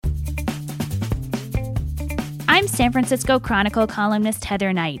I'm San Francisco Chronicle columnist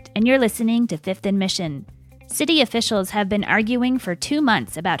Heather Knight, and you're listening to Fifth and Mission. City officials have been arguing for 2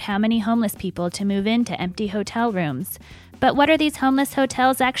 months about how many homeless people to move into empty hotel rooms. But what are these homeless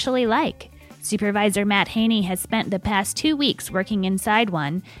hotels actually like? Supervisor Matt Haney has spent the past 2 weeks working inside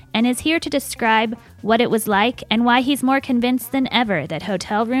one and is here to describe what it was like and why he's more convinced than ever that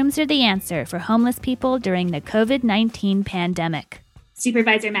hotel rooms are the answer for homeless people during the COVID-19 pandemic.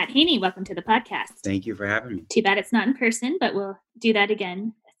 Supervisor Matt Haney, welcome to the podcast. Thank you for having me. Too bad it's not in person, but we'll do that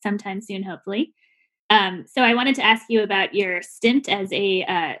again sometime soon, hopefully. So I wanted to ask you about your stint as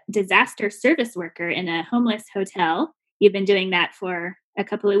a disaster service worker in a homeless hotel. You've been doing that for a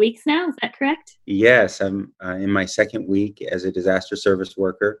couple of weeks now. Is that correct? Yes, I'm in my second week as a disaster service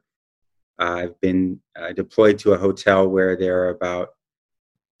worker. I've been deployed to a hotel where there are about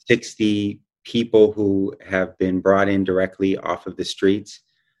 60 people who have been brought in directly off of the streets.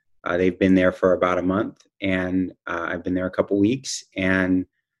 They've been there for about a month, and I've been there a couple weeks, and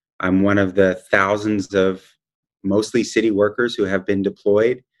I'm one of the thousands of mostly city workers who have been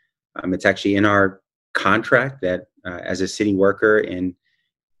deployed. It's actually in our contract that as a city worker in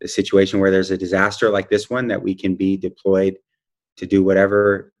a situation where there's a disaster like this one, that we can be deployed to do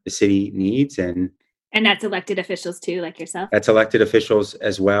whatever the city needs. And that's elected officials too, like yourself? That's elected officials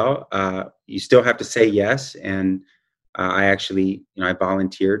as well. You still have to say yes. And I actually, I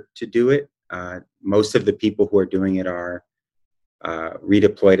volunteered to do it. Most of the people who are doing it are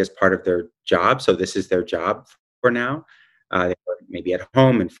redeployed as part of their job. So this is their job for now. They were maybe at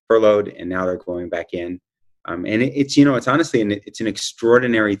home and furloughed, and now they're going back in. And it's honestly, it's an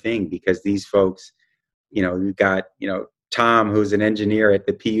extraordinary thing, because these folks, you've got, Tom, who's an engineer at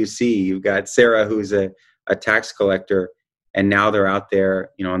the PUC, you've got Sarah, who's a tax collector, and now they're out there,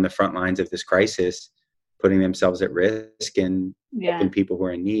 on the front lines of this crisis, putting themselves at risk and helping people who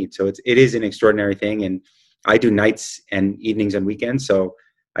are in need. So it is an extraordinary thing. And I do nights and evenings and weekends, so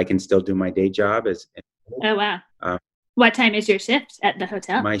I can still do my day job. Oh, wow. What time is your shift at the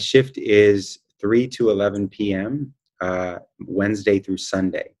hotel? My shift is 3 to 11 p.m., Wednesday through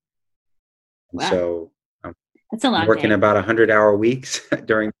Sunday. Wow. So that's a long working day. about 100-hour weeks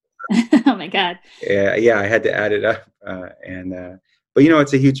during. Oh my God. Yeah, I had to add it up. But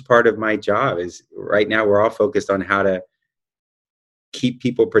it's a huge part of my job. Is right now we're all focused on how to keep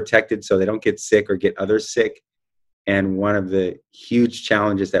people protected so they don't get sick or get others sick. And one of the huge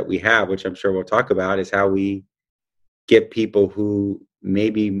challenges that we have, which I'm sure we'll talk about, is how we get people who may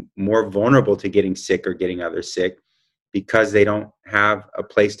be more vulnerable to getting sick or getting others sick because they don't have a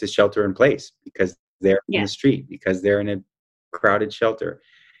place to shelter in place, because they're in the street, because they're in a crowded shelter.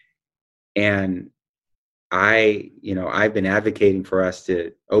 And I've been advocating for us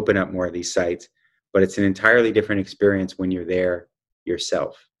to open up more of these sites, but it's an entirely different experience when you're there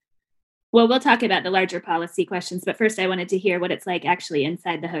yourself. Well, we'll talk about the larger policy questions, but first I wanted to hear what it's like actually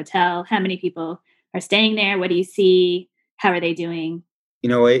inside the hotel. How many people are staying there? What do you see? How are they doing?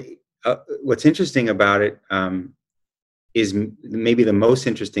 What's interesting about it is maybe the most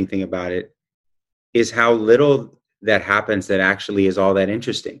interesting thing about it is how little that happens that actually is all that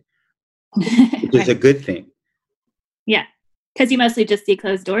interesting, which is a good thing. Yeah. Because you mostly just see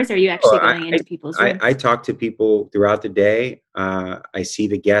closed doors, or are you actually going into people's rooms? I talk to people throughout the day. I see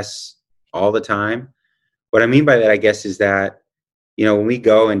the guests all the time. What I mean by that, I guess, is that, when we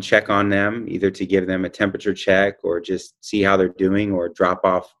go and check on them, either to give them a temperature check or just see how they're doing or drop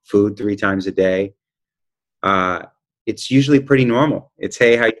off food 3 times a day, it's usually pretty normal. It's,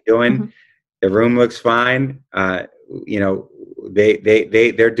 hey, how you doing? Mm-hmm. The room looks fine. They're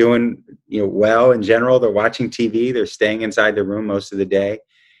doing, well in general. They're watching TV. They're staying inside the room most of the day,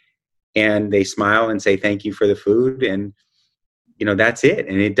 and they smile and say thank you for the food, and that's it.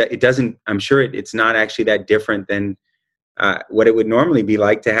 And it doesn't. I'm sure it's not actually that different than what it would normally be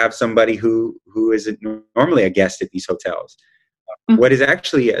like to have somebody who isn't normally a guest at these hotels. Mm-hmm. What is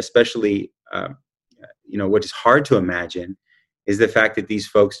actually especially what is hard to imagine is the fact that these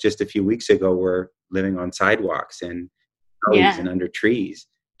folks just a few weeks ago were living on sidewalks and and under trees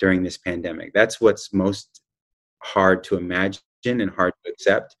during this pandemic. That's what's most hard to imagine and hard to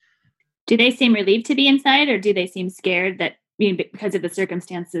accept. Do they seem relieved to be inside, or do they seem scared that because of the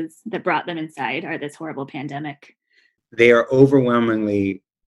circumstances that brought them inside or this horrible pandemic? They are overwhelmingly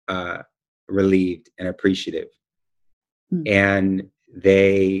relieved and appreciative. And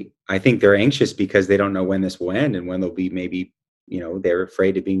I think they're anxious because they don't know when this will end and when they'll be maybe, they're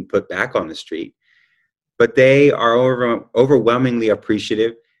afraid of being put back on the street. But they are overwhelmingly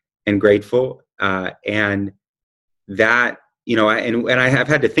appreciative and grateful. And that, and I have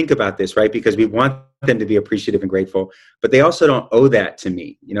had to think about this, right? Because we want them to be appreciative and grateful, but they also don't owe that to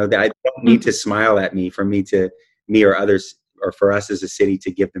me. That I don't need to smile at me for me to me or others, or for us as a city,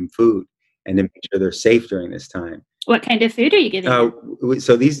 to give them food and to make sure they're safe during this time. What kind of food are you giving them?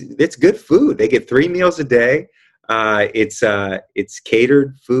 So it's good food. They get 3 meals a day. It's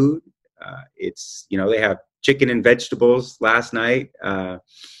catered food. They have chicken and vegetables last night,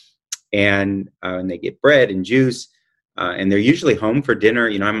 and they get bread and juice, and they're usually home for dinner.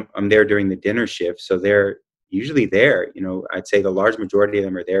 I'm there during the dinner shift, so they're usually there. I'd say the large majority of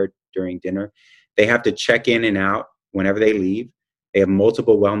them are there during dinner. They have to check in and out whenever they leave. They have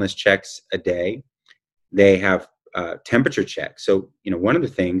multiple wellness checks a day. They have temperature checks. So, one of the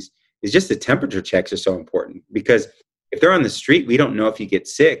things is just the temperature checks are so important, because if they're on the street, we don't know if you get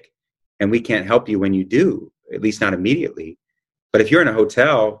sick, and we can't help you when you do, at least not immediately. But if you're in a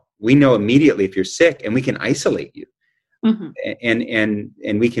hotel, we know immediately if you're sick, and we can isolate you. Mm-hmm.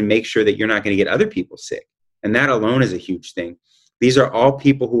 And we can make sure that you're not going to get other people sick. And that alone is a huge thing. These are all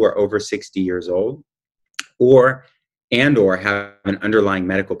people who are over 60 years old or have an underlying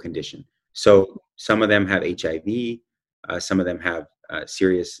medical condition. So some of them have HIV, some of them have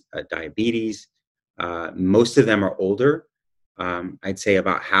serious diabetes. Most of them are older. I'd say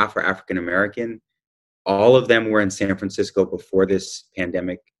about half are African American. All of them were in San Francisco before this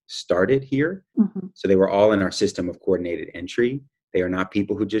pandemic started here. Mm-hmm. So they were all in our system of coordinated entry. They are not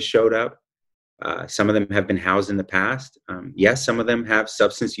people who just showed up. Some of them have been housed in the past. Yes, some of them have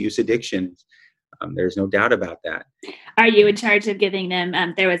substance use addictions. There's no doubt about that. Are you in charge of giving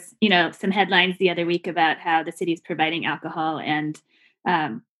them? There was, some headlines the other week about how the city's providing alcohol and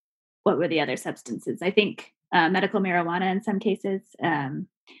what were the other substances? I think medical marijuana in some cases.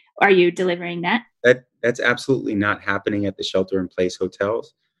 Are you delivering that? That's absolutely not happening at the shelter-in-place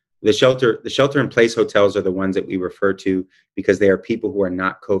hotels. The shelter-in-place hotels are the ones that we refer to because they are people who are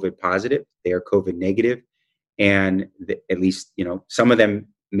not COVID positive. They are COVID negative. And at least, some of them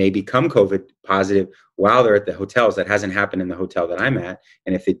may become COVID positive while they're at the hotels. That hasn't happened in the hotel that I'm at.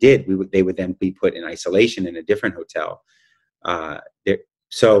 And if it did, they would then be put in isolation in a different hotel.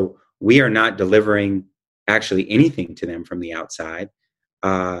 So we are not delivering actually anything to them from the outside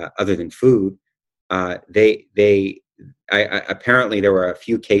other than food. Apparently there were a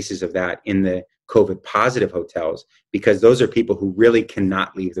few cases of that in the COVID positive hotels because those are people who really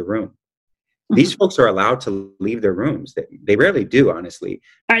cannot leave the room. Mm-hmm. These folks are allowed to leave their rooms. They rarely do, honestly.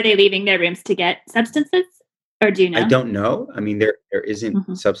 Are they leaving their rooms to get substances, or do you know? I don't know. I mean, there isn't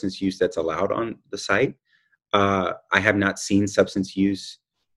mm-hmm. substance use that's allowed on the site. I have not seen substance use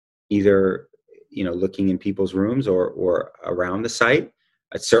either, looking in people's rooms or around the site.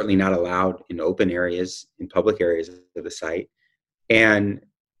 It's certainly not allowed in open areas, in public areas of the site. And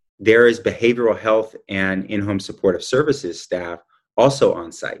there is behavioral health and in-home supportive services staff also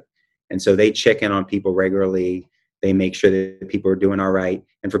on site. And so they check in on people regularly. They make sure that people are doing all right.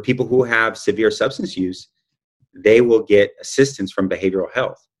 And for people who have severe substance use, they will get assistance from behavioral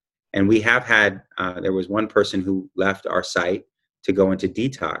health. And we have had, there was one person who left our site to go into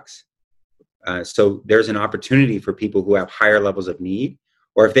detox. So there's an opportunity for people who have higher levels of need,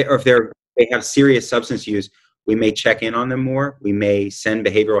 or if they have serious substance use, we may check in on them more. We may send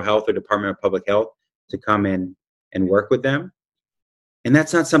behavioral health or Department of Public Health to come in and work with them. And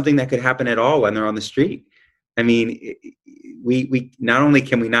that's not something that could happen at all when they're on the street. I mean, we not only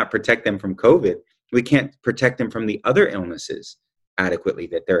can we not protect them from COVID, we can't protect them from the other illnesses adequately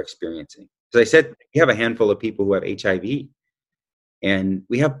that they're experiencing. As I said, we have a handful of people who have HIV, and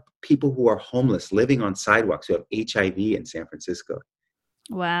we have people who are homeless living on sidewalks who have HIV in San Francisco.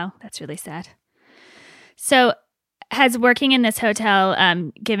 Wow, that's really sad. So has working in this hotel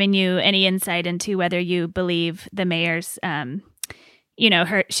given you any insight into whether you believe the mayor's,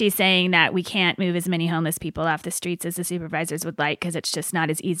 she's saying that we can't move as many homeless people off the streets as the supervisors would like because it's just not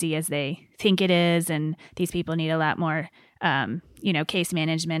as easy as they think it is. And these people need a lot more, case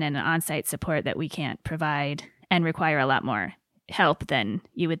management and on-site support that we can't provide and require a lot more help than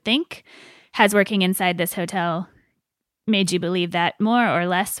you would think. Has working inside this hotel made you believe that more or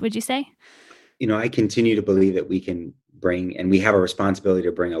less, would you say? I continue to believe that we can bring, and we have a responsibility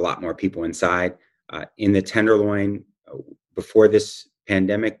to bring a lot more people inside. In the Tenderloin, before this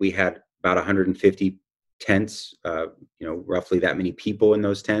pandemic, we had about 150 tents, roughly that many people in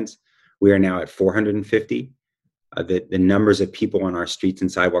those tents. We are now at 450. The numbers of people on our streets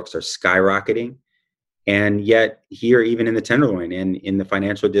and sidewalks are skyrocketing. And yet here, even in the Tenderloin and in the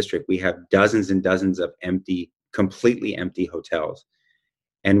financial district, we have dozens and dozens of completely empty hotels.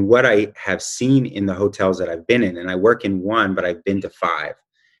 And what I have seen in the hotels that I've been in, and I work in one, but I've been to 5.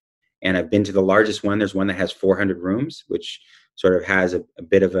 And I've been to the largest one. There's one that has 400 rooms, which sort of has a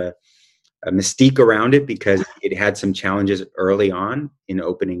bit of a mystique around it because it had some challenges early on in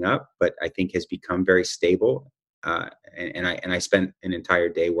opening up, but I think has become very stable. and I spent an entire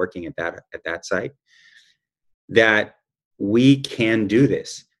day working at that site, that we can do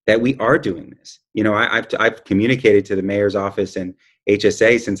this, that we are doing this. I've communicated to the mayor's office and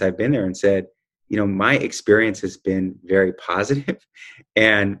HSA since I've been there and said, my experience has been very positive,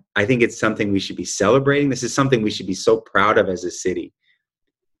 and I think it's something we should be celebrating. This is something we should be so proud of as a city,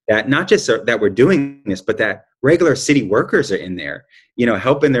 that not just that we're doing this, but that regular city workers are in there,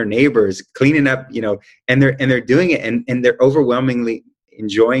 helping their neighbors, cleaning up, and they're doing it, and they're overwhelmingly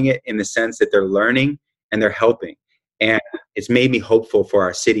enjoying it, in the sense that they're learning and they're helping. And it's made me hopeful for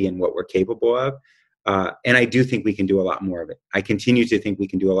our city and what we're capable of. And I do think we can do a lot more of it. I continue to think we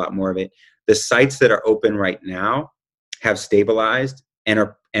can do a lot more of it. The sites that are open right now have stabilized and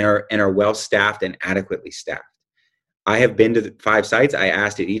are well staffed and adequately staffed. I have been to the 5 sites. I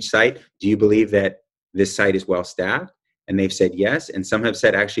asked at each site, do you believe that this site is well staffed? And they've said yes. And some have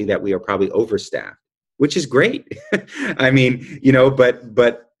said actually that we are probably overstaffed, which is great. I mean,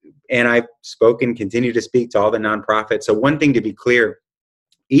 and I've spoken, continue to speak to all the nonprofits. So one thing to be clear,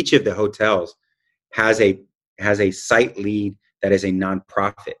 each of the hotels has a site lead that is a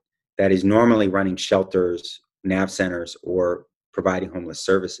nonprofit that is normally running shelters, NAV centers, or providing homeless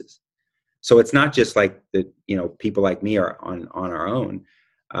services. So it's not just like people like me are on our own.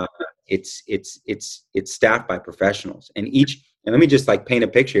 It's staffed by professionals, and let me just paint a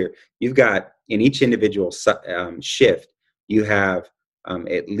picture. You've got, in each individual shift, you have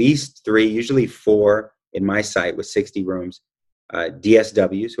at least 3, usually 4 in my site with 60 rooms,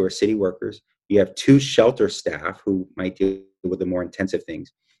 DSWs, who are city workers. You have 2 shelter staff who might deal with the more intensive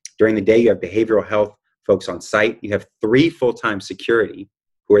things. During the day, you have behavioral health folks on site. You have 3 full-time security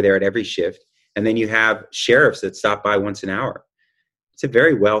who are there at every shift. And then you have sheriffs that stop by once an hour. It's a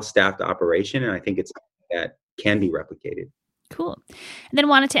very well-staffed operation, and I think it's that can be replicated. Cool. And then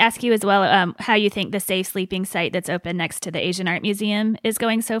wanted to ask you as well how you think the Safe Sleeping site that's open next to the Asian Art Museum is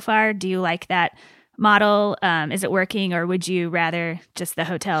going so far. Do you like that model? Is it working, or would you rather just the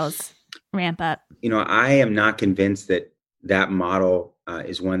hotels ramp up? I am not convinced that model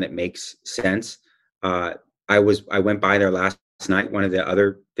is one that makes sense. I went by there last night. One of the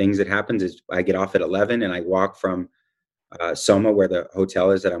other things that happens is I get off at 11 and I walk from Soma, where the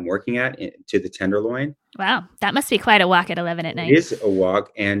hotel is that I'm working at, to the Tenderloin. Wow, that must be quite a walk at 11 at night. It is a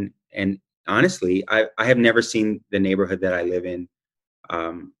walk, and honestly, I have never seen the neighborhood that I live in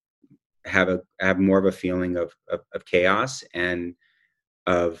have more of a feeling of chaos and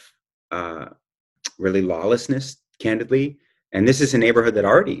of really lawlessness, candidly. And this is a neighborhood that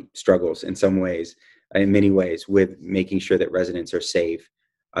already struggles in many ways, with making sure that residents are safe.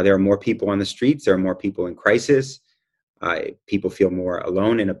 There are more people on the streets. There are more people in crisis. People feel more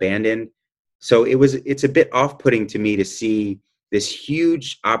alone and abandoned. So it's a bit off-putting to me to see this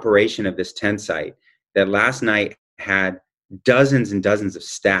huge operation of this tent site that last night had dozens and dozens of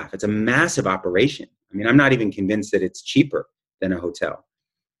staff. It's a massive operation. I mean, I'm not even convinced that it's cheaper than a hotel.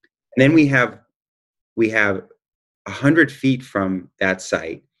 And then we have 100 feet from that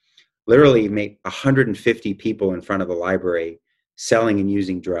site, literally 150 people in front of the library selling and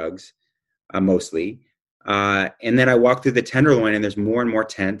using drugs, mostly. And then I walk through the Tenderloin, and there's more and more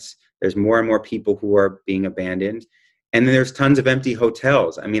tents. There's more and more people who are being abandoned. And then there's tons of empty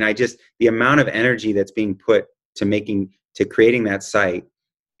hotels. I mean, the amount of energy that's being put to creating that site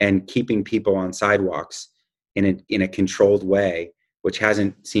and keeping people on sidewalks in a controlled way, which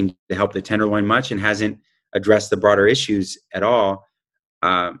hasn't seemed to help the Tenderloin much and hasn't addressed the broader issues at all.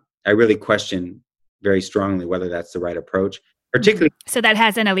 I really question very strongly whether that's the right approach. Particularly, so that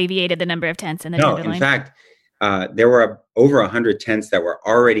hasn't alleviated the number of tents in the Tenderloin? No, in fact, there were over 100 tents that were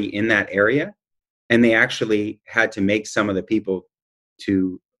already in that area, and they actually had to make some of the people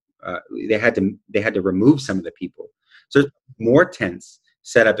they had to remove some of the people. So there's more tents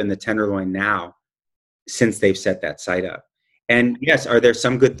set up in the Tenderloin now since they've set that site up. And yes, are there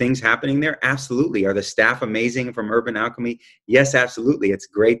some good things happening there? Absolutely. Are the staff amazing from Urban Alchemy? Yes, absolutely. It's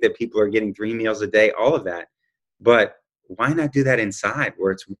great that people are getting 3 meals a day, all of that. But why not do that inside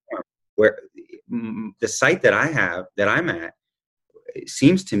where it's warm? Where the site that I'm at, it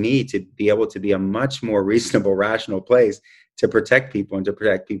seems to me to be able to be a much more reasonable, rational place to protect people and to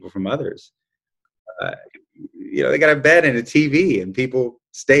protect people from others. They got a bed and a TV, and people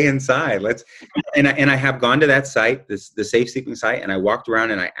stay inside. And I have gone to that site, the Safe Sleeping site, and I walked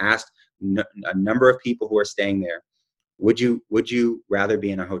around and I asked a number of people who are staying there, would you rather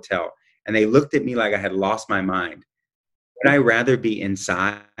be in a hotel? And they looked at me like I had lost my mind. Would I rather be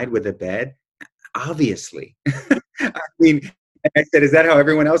inside with a bed? Obviously. I mean, I said, is that how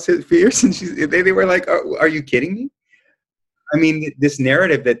everyone else feels? And they were like, are you kidding me? I mean, this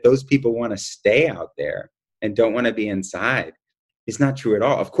narrative that those people want to stay out there and don't want to be inside is not true at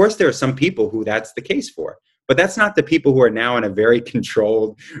all. Of course, there are some people who that's the case for, but that's not the people who are now in a very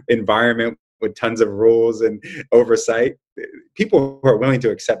controlled environment with tons of rules and oversight. People who are willing to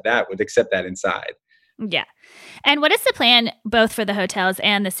accept that would accept that inside. Yeah. And what is the plan both for the hotels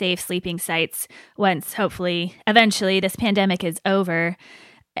and the safe sleeping sites once, hopefully, eventually this pandemic is over?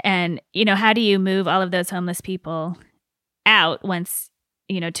 And, how do you move all of those homeless people out once,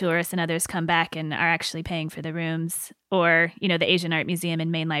 tourists and others come back and are actually paying for the rooms, or, the Asian Art Museum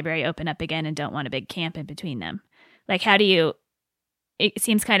and Main Library open up again and don't want a big camp in between them? Like, how do you, it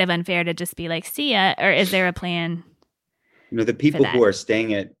seems kind of unfair to just be like, see ya, or is there a plan? The people who are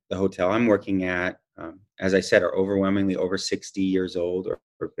staying at the hotel I'm working at, as I said, are overwhelmingly over 60 years old or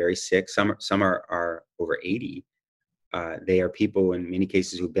very sick. Some are over 80. They are people in many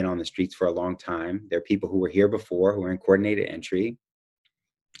cases who've been on the streets for a long time. They're people who were here before, who are in coordinated entry.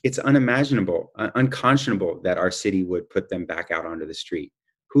 It's unimaginable, unconscionable that our city would put them back out onto the street.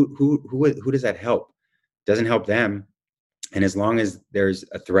 Who does that help? Doesn't help them. And as long as there's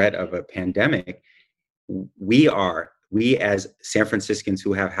a threat of a pandemic, we as San Franciscans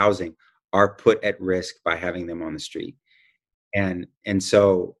who have housing are put at risk by having them on the street. And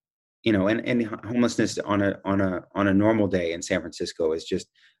so, and homelessness on a normal day in San Francisco is just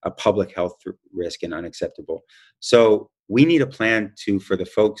a public health risk and unacceptable. So we need a plan for the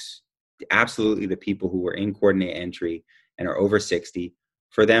folks, absolutely the people who are in coordinated entry and are over 60,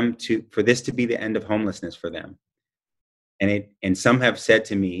 for this to be the end of homelessness for them. And some have said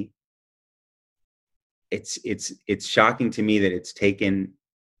to me, it's shocking to me that it's taken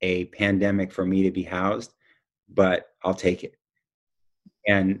a pandemic for me to be housed, but I'll take it.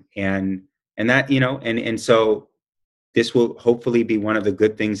 And that, and so this will hopefully be one of the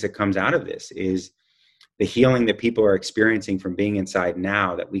good things that comes out of this, is the healing that people are experiencing from being inside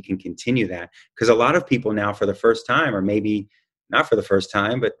now, that we can continue that. Because a lot of people now for the first time, or maybe not for the first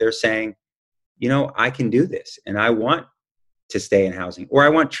time, but they're saying, I can do this and I want to stay in housing, or I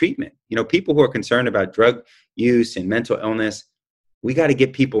want treatment. People who are concerned about drug use and mental illness, we got to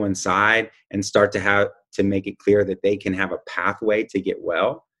get people inside and start to make it clear that they can have a pathway to get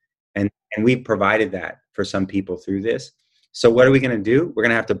well. And we've provided that for some people through this. So what are we going to do? We're going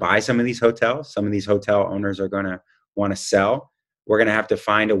to have to buy some of these hotels. Some of these hotel owners are going to want to sell. We're going to have to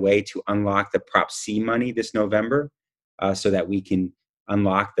find a way to unlock the Prop C money this November, so that we can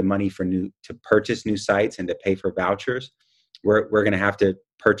unlock the money to purchase new sites and to pay for vouchers. We're going to have to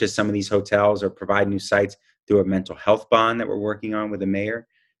purchase some of these hotels or provide new sites through a mental health bond that we're working on with the mayor.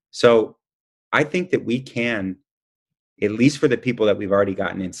 So I think that we can, at least for the people that we've already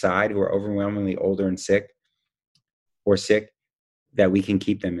gotten inside who are overwhelmingly older and sick, that we can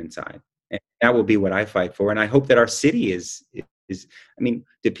keep them inside. And that will be what I fight for. And I hope that our city is,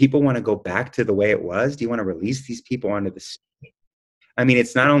 do people want to go back to the way it was? Do you want to release these people onto the street?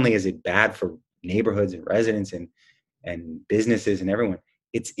 It's not only is it bad for neighborhoods and residents and businesses and everyone,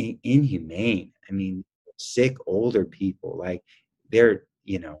 it's inhumane. Sick, older people, like they're,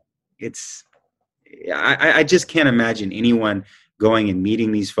 I just can't imagine anyone going and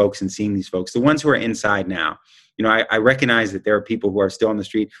meeting these folks and seeing these folks, the ones who are inside now. I recognize that there are people who are still on the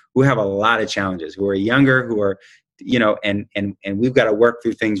street who have a lot of challenges, who are younger, who are, and we've got to work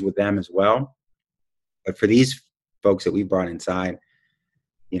through things with them as well. But for these folks that we brought inside,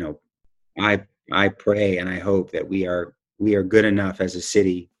 I pray and I hope that we are good enough as a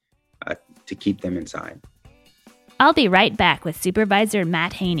city to keep them inside. I'll be right back with Supervisor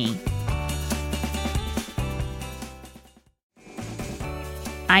Matt Haney.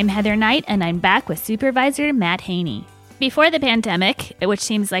 I'm Heather Knight, and I'm back with Supervisor Matt Haney. Before the pandemic, which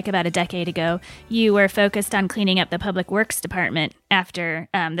seems like about a decade ago, you were focused on cleaning up the Public Works Department after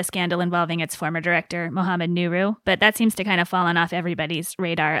the scandal involving its former director, Mohammed Nuru. But that seems to kind of fallen off everybody's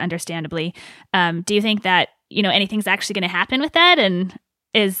radar, understandably. Do you think that, anything's actually going to happen with that? And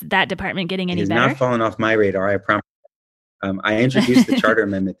is that department getting any better? It has not fallen off my radar, I promise. I introduced the charter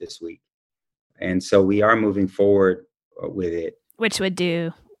amendment this week. And so we are moving forward with it. Which would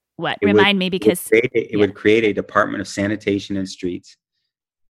do what? Remind me, because it would create a Department of Sanitation and Streets,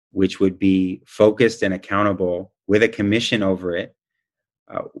 which would be focused and accountable with a commission over it,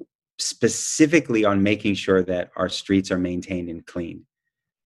 specifically on making sure that our streets are maintained and cleaned.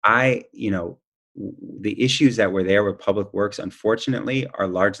 The issues that were there with Public Works, unfortunately, are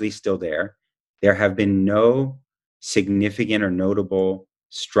largely still there. There have been no significant or notable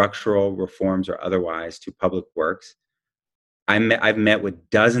structural reforms or otherwise to Public Works. I've met with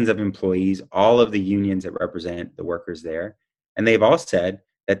dozens of employees, all of the unions that represent the workers there, and they've all said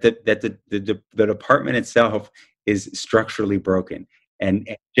that the department itself is structurally broken and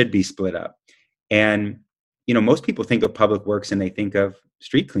should be split up. And most people think of public works and they think of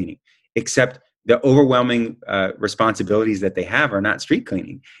street cleaning, except the overwhelming responsibilities that they have are not street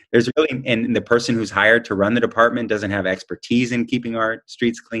cleaning. There's really, and the person who's hired to run the department doesn't have expertise in keeping our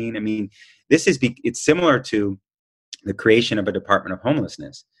streets clean. I mean, it's similar to the creation of a Department of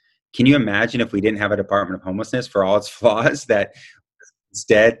Homelessness. Can you imagine if we didn't have a Department of Homelessness for all its flaws, that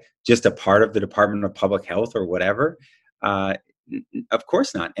instead just a part of the Department of Public Health or whatever? Of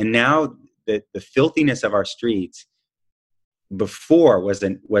course not. And now the filthiness of our streets before was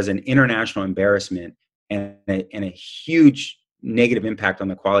an international embarrassment and a huge negative impact on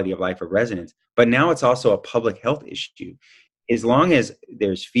the quality of life of residents. But now it's also a public health issue. As long as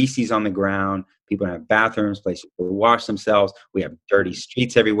there's feces on the ground, people don't have bathrooms, places to wash themselves, we have dirty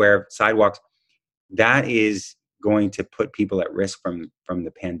streets everywhere, sidewalks, that is going to put people at risk from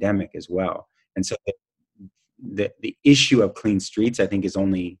the pandemic as well. And so the issue of clean streets, I think, is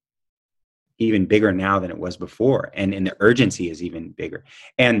only even bigger now than it was before, and the urgency is even bigger.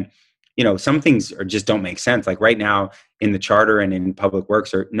 And some things just don't make sense. Like right now in the charter and in public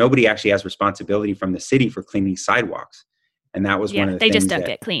works, nobody actually has responsibility from the city for cleaning sidewalks, and that was one of the they things just don't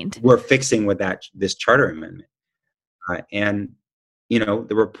get cleaned. We're fixing with this charter amendment, and the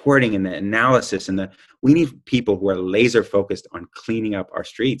reporting and the analysis we need people who are laser focused on cleaning up our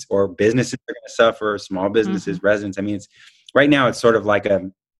streets, or businesses are going to suffer, small businesses, residents. I mean, right now it's sort of like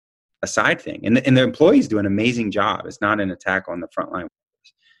a side thing, and the employees do an amazing job. It's not an attack on the frontline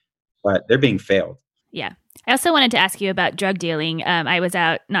workers, but they're being failed. Yeah. I also wanted to ask you about drug dealing. I was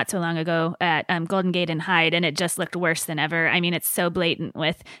out not so long ago at Golden Gate and Hyde, and it just looked worse than ever. I mean, it's so blatant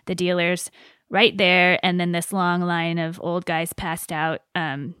with the dealers right there, and then this long line of old guys passed out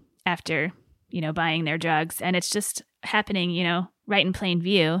after buying their drugs, and it's just happening right in plain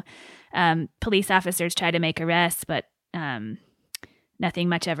view. Police officers try to make arrests, but nothing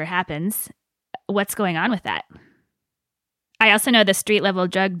much ever happens. What's going on with that? I also know the street level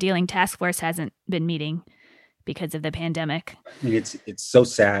drug dealing task force hasn't been meeting because of the pandemic. I mean, it's so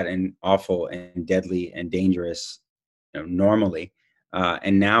sad and awful and deadly and dangerous, normally.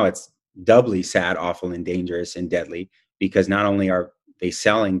 And now it's doubly sad, awful, and dangerous and deadly, because not only are they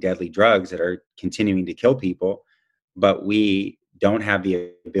selling deadly drugs that are continuing to kill people, but we don't have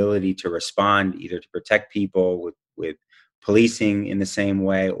the ability to respond either to protect people with policing in the same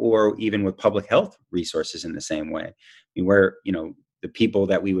way, or even with public health resources in the same way. I mean, where, the people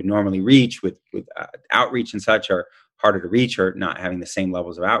that we would normally reach with outreach and such are harder to reach, or not having the same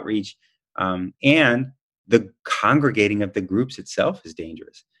levels of outreach. And the congregating of the groups itself is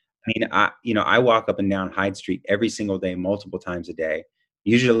dangerous. I mean, I walk up and down Hyde Street every single day, multiple times a day.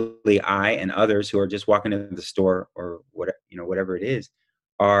 Usually I and others who are just walking into the store or whatever it is,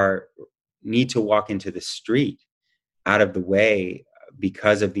 need to walk into the street out of the way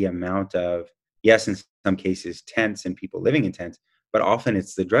because of the amount of, yes, in some cases, tents and people living in tents, but often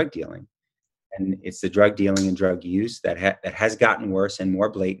it's the drug dealing. And it's the drug dealing and drug use that has gotten worse and more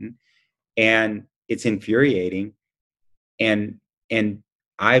blatant. And it's infuriating. And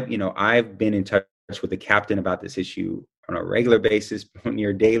I've been in touch with the captain about this issue on a regular basis,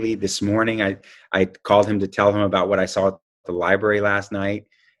 near daily. This morning, I called him to tell him about what I saw at the library last night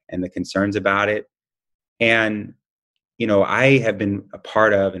and the concerns about it. And I have been a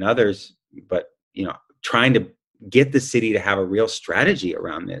part of, and others, but, trying to get the city to have a real strategy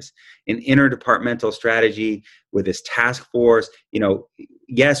around this, an interdepartmental strategy with this task force.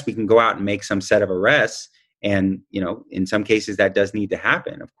 Yes, we can go out and make some set of arrests, and, in some cases that does need to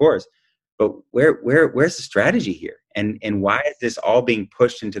happen, of course, but where's the strategy here? And why is this all being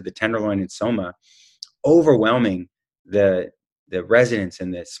pushed into the Tenderloin and Soma, overwhelming the residents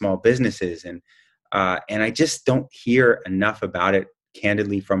and the small businesses? And I just don't hear enough about it,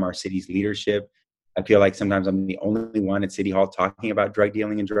 candidly, from our city's leadership. I feel like sometimes I'm the only one at City Hall talking about drug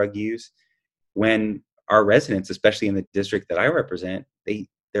dealing and drug use, when our residents, especially in the district that I represent,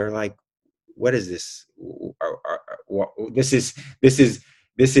 they're like, "What is this?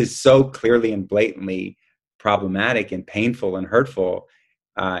 This is so clearly and blatantly problematic and painful and hurtful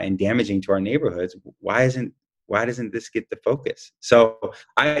and damaging to our neighborhoods. Why doesn't this get the focus?" So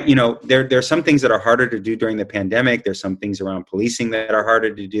there's some things that are harder to do during the pandemic. There's some things around policing that are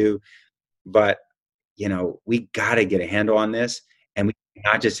harder to do, but we got to get a handle on this, and we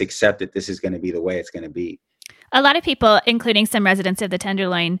cannot just accept that this is going to be the way it's going to be. A lot of people, including some residents of the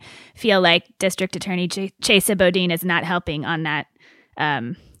Tenderloin, feel like District Attorney Chesa Boudin is not helping on that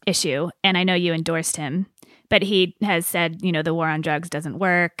issue. And I know you endorsed him, but he has said, the war on drugs doesn't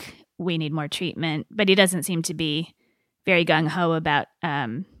work. We need more treatment. But he doesn't seem to be very gung-ho about,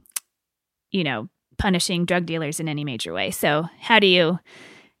 punishing drug dealers in any major way. So how do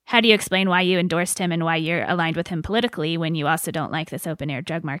How do you explain why you endorsed him and why you're aligned with him politically when you also don't like this open air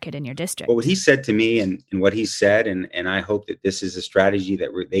drug market in your district? Well, what he said to me and what he said, and I hope that this is a strategy that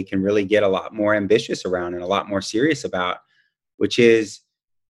they can really get a lot more ambitious around and a lot more serious about, which is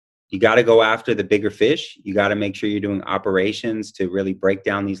you got to go after the bigger fish. You got to make sure you're doing operations to really break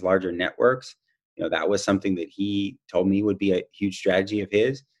down these larger networks. That was something that he told me would be a huge strategy of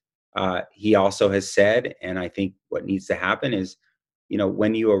his. He also has said, and I think what needs to happen is,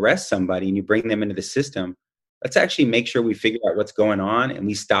 when you arrest somebody and you bring them into the system, let's actually make sure we figure out what's going on and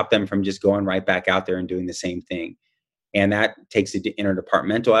we stop them from just going right back out there and doing the same thing. And that takes an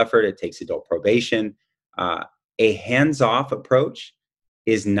interdepartmental effort. It takes adult probation. A hands-off approach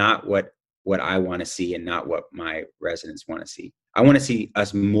is not what I want to see and not what my residents want to see. I want to see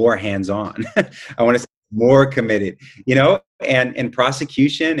us more hands-on. I want to see more committed, and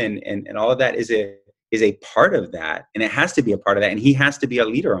prosecution and all of that is a part of that. And it has to be a part of that. And he has to be a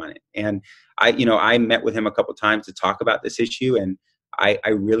leader on it. And I met with him a couple of times to talk about this issue. And I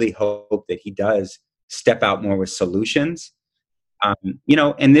really hope that he does step out more with solutions.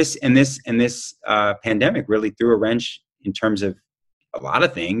 And this pandemic really threw a wrench in terms of a lot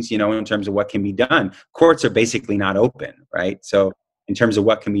of things, in terms of what can be done. Courts are basically not open, right? So in terms of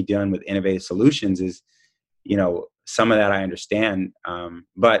what can be done with innovative solutions is, some of that I understand.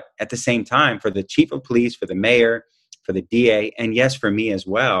 But at the same time, for the chief of police, for the mayor, for the DA, and yes, for me as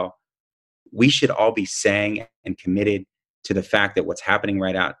well, we should all be saying and committed to the fact that what's happening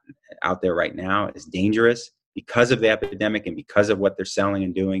right out there right now is dangerous because of the epidemic and because of what they're selling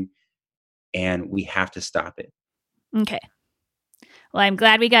and doing. And we have to stop it. Okay. Well, I'm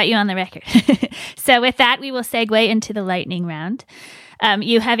glad we got you on the record. So with that, we will segue into the lightning round.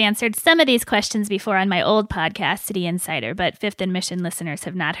 You have answered some of these questions before on my old podcast, City Insider, but Fifth and Mission listeners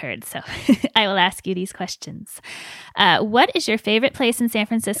have not heard. So I will ask you these questions. What is your favorite place in San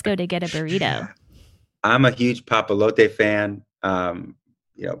Francisco to get a burrito? I'm a huge Papalote fan.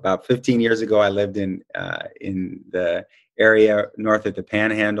 About 15 years ago, I lived in the area north of the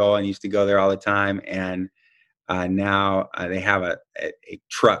Panhandle and used to go there all the time. And now they have a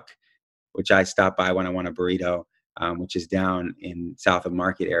truck, which I stop by when I want a burrito, which is down in south of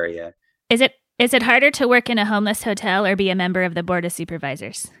Market area. Is it harder to work in a homeless hotel or be a member of the Board of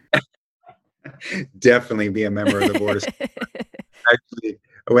Supervisors? Definitely be a member of the Board of Supervisors. Actually,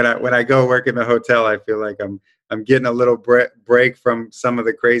 when I go work in the hotel, I feel like I'm getting a little break from some of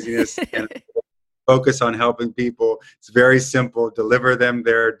the craziness and focus on helping people. It's very simple. Deliver them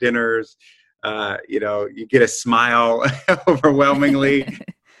their dinners. You get a smile overwhelmingly,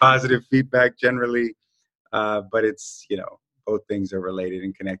 positive feedback generally. But it's, both things are related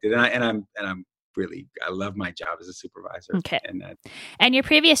and connected. And I'm really, I love my job as a supervisor. Okay. And your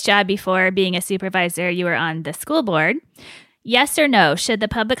previous job before being a supervisor, you were on the school board. Yes or no? Should the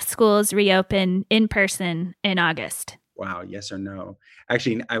public schools reopen in person in August? Wow. Yes or no?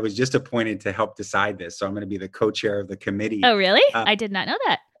 Actually, I was just appointed to help decide this. So I'm going to be the co-chair of the committee. Oh, really? I did not know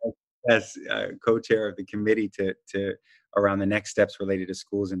that. As co-chair of the committee to around the next steps related to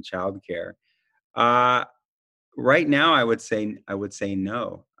schools and childcare. Right now, I would say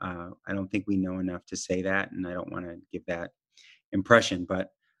no. I don't think we know enough to say that, and I don't want to give that impression. But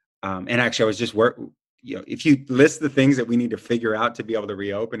and actually, I was just if you list the things that we need to figure out to be able to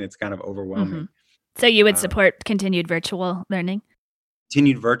reopen, it's kind of overwhelming. Mm-hmm. So you would support continued virtual learning?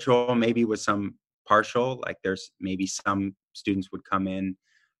 Continued virtual, maybe with some partial. Like there's maybe some students would come in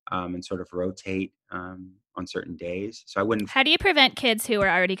and sort of rotate on certain days. So I wouldn't. How do you prevent kids who are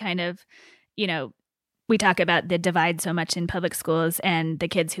already kind of, we talk about the divide so much in public schools and the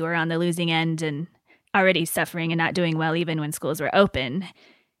kids who are on the losing end and already suffering and not doing well even when schools were open?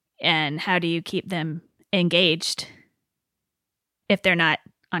 And how do you keep them engaged if they're not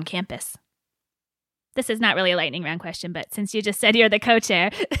on campus? This is not really a lightning round question, but since you just said you're the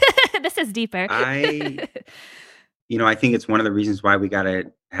co-chair, this is deeper. I think it's one of the reasons why we got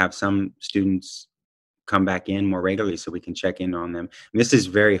to have some students come back in more regularly so we can check in on them. And this is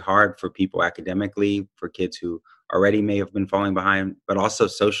very hard for people academically, for kids who already may have been falling behind, but also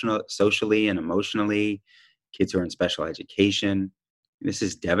socially and emotionally, kids who are in special education. This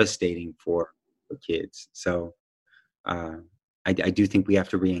is devastating for kids. So I do think we have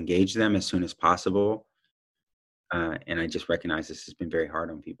to re-engage them as soon as possible. And I just recognize this has been very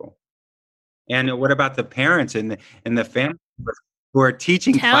hard on people. And what about the parents and the family who are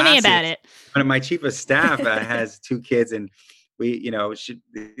teaching Tell classes? Me about it. One of my chief of staff has 2 kids, and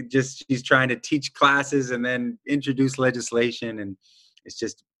she's trying to teach classes and then introduce legislation, and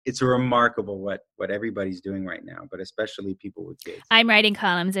it's remarkable what everybody's doing right now, but especially people with kids. I'm writing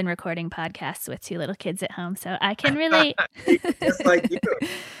columns and recording podcasts with 2 little kids at home, so I can relate. Just like you.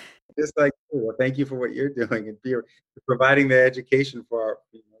 Just like, well, thank you for what you're doing and for providing the education for our,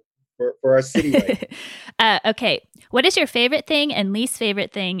 for our city. Okay. What is your favorite thing and least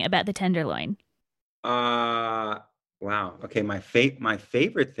favorite thing about the Tenderloin? Wow. Okay. My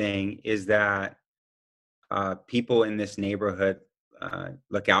favorite thing is that people in this neighborhood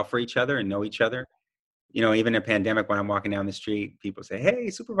look out for each other and know each other. Even in a pandemic, when I'm walking down the street, people say, "Hey,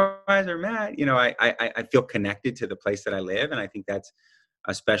 Supervisor Matt." I feel connected to the place that I live, and I think that's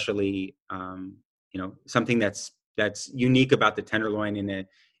especially something that's unique about the Tenderloin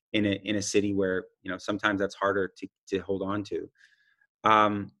in a city where sometimes that's harder to hold on to.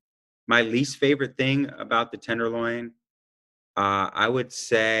 My least favorite thing about the Tenderloin, I would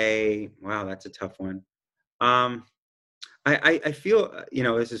say, wow, that's a tough one. I feel,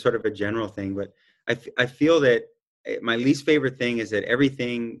 this is sort of a general thing, but I feel that my least favorite thing is that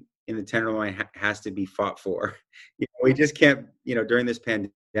everything in the Tenderloin has to be fought for. We just can't, during this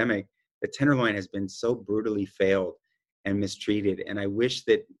pandemic, the Tenderloin has been so brutally failed and mistreated. And I wish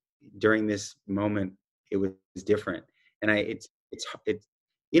that during this moment, it was different. And and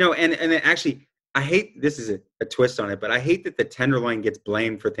actually, I hate, this is a twist on it, but I hate that the Tenderloin gets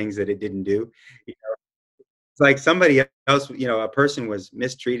blamed for things that it didn't do. It's like somebody else, a person was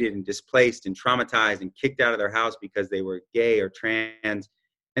mistreated and displaced and traumatized and kicked out of their house because they were gay or trans.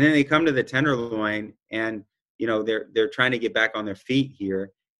 And then they come to the Tenderloin and, they're trying to get back on their feet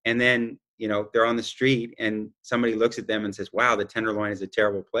here. And then, they're on the street and somebody looks at them and says, "Wow, the Tenderloin is a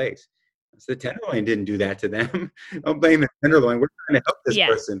terrible place." So the Tenderloin didn't do that to them. Don't blame the Tenderloin. We're trying to help this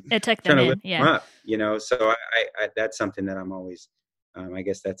person. It took them in. Yeah. Them up, so I that's something that I'm always, I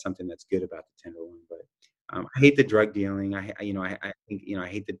guess that's something that's good about the Tenderloin, but I hate the drug dealing. I think, I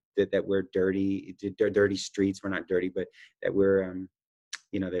hate that we're dirty. They're dirty streets. We're not dirty, but that we're,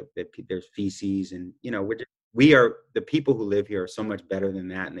 that there's feces and, we are, the people who live here are so much better than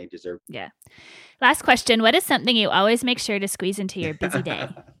that, and they deserve. Yeah. Last question. What is something you always make sure to squeeze into your busy day?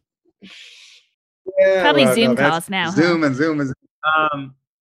 Probably Zoom calls now. Zoom. I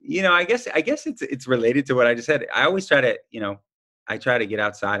guess it's related to what I just said. I always try to, I try to get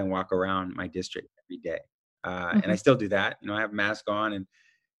outside and walk around my district every day. And I still do that. I have a mask on, and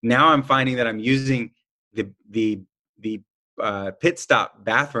now I'm finding that I'm using the pit stop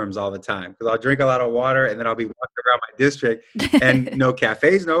bathrooms all the time, because I'll drink a lot of water and then I'll be walking around my district and no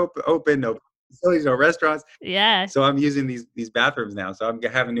cafes, open, no facilities, no restaurants. Yeah. So I'm using these bathrooms now. So I'm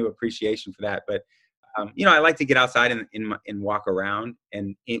having new appreciation for that. But I like to get outside and walk around.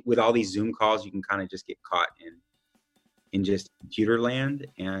 And with all these Zoom calls, you can kind of just get caught in just computer land,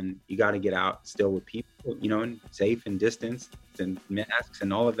 and you got to get out still with people, and safe and distance and masks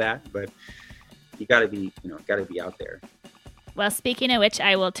and all of that. But you got to be, out there. Well, speaking of which,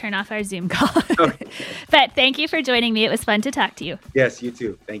 I will turn off our Zoom call. Okay. But thank you for joining me. It was fun to talk to you. Yes, you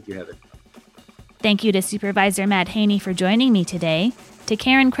too. Thank you, Heather. Thank you to Supervisor Matt Haney for joining me today, to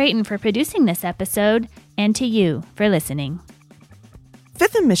Karen Creighton for producing this episode, and to you for listening.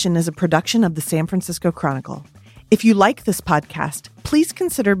 Fifth and Mission is a production of the San Francisco Chronicle. If you like this podcast, please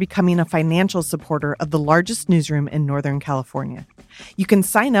consider becoming a financial supporter of the largest newsroom in Northern California. You can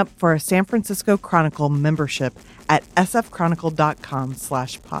sign up for a San Francisco Chronicle membership at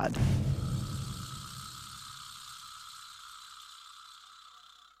sfchronicle.com/pod.